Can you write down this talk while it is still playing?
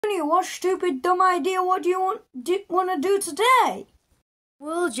Junior, what stupid dumb idea what do you want to do today?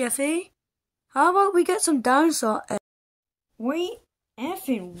 Well, Jeffy, how about we get some dinosaur eggs? Wait,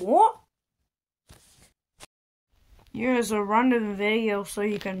 effing what? Here's a random video so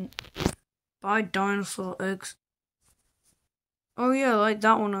you can buy dinosaur eggs. Oh yeah, like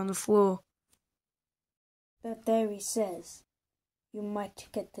that one on the floor. But there he says, you might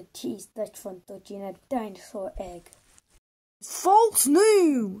get the cheese that's from touching a dinosaur egg. False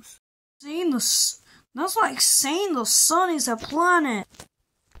news! That's like saying the sun is a planet.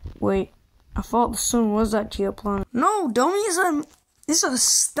 Wait, I thought the sun was actually a planet. No, dummy, it's a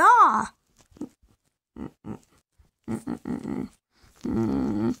star. I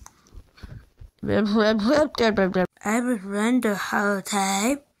would run the whole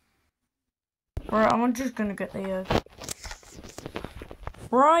time. Right, I'm just gonna get the egg.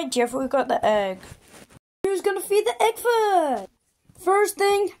 Right, Jeff, we got the egg. Who's gonna feed the egg first? First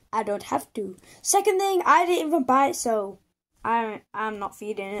thing, I don't have to. Second thing, I didn't even buy it, so I'm not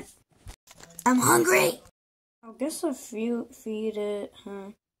feeding it. I'm hungry. I guess I feed it,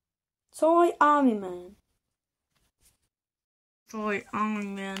 huh? Toy Army Man. Toy Army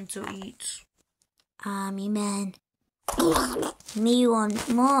Man to eat. Army Man. Me want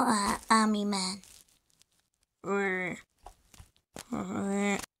more Army Man.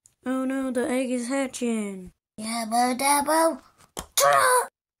 Oh no, the egg is hatching. Yabba dabba.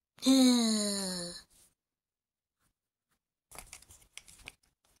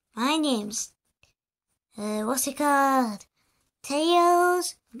 My name's what's it called?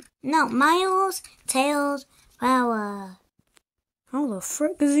 Tails? No, Miles Tails Power. How the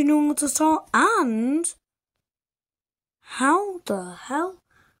frick does he know what to talk? And how the hell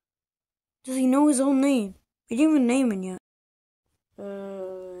does he know his own name? We didn't even name him yet.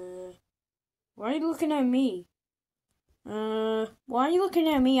 Why are you looking at me? Why are you looking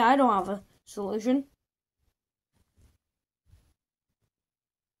at me? I don't have a solution.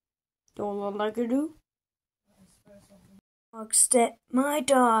 Don't look like I do. My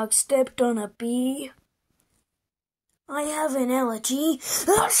dog stepped on a bee. I have an allergy.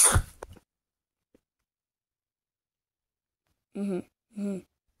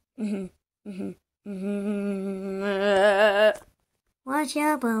 Wash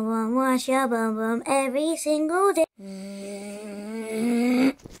your bum every single day.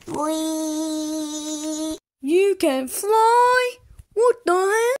 Wee. You can fly? What the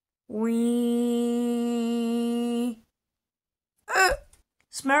hell? Wee.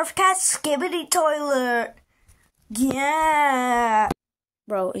 Smurf cat skibbity toilet. Yeah.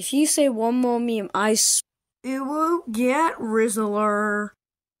 Bro, if you say one more meme, it will get Rizzler.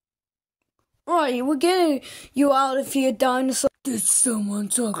 Right, we're getting you out of here, dinosaur. Did someone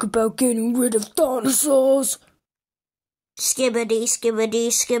talk about getting rid of dinosaurs? Skibbity,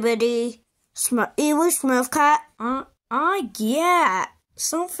 skibbity, skibbity. Evil Smurf cat. I get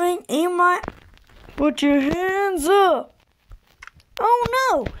something in my... Put your hands up. Oh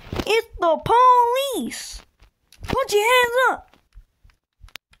no, it's the police. Put your hands up.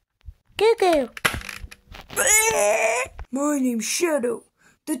 Cuckoo. My name's Shadow.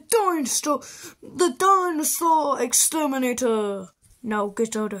 The dinosaur exterminator. Now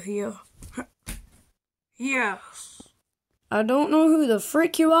get out of here. Yes. I don't know who the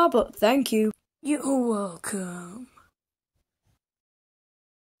frick you are, but thank you. You're welcome.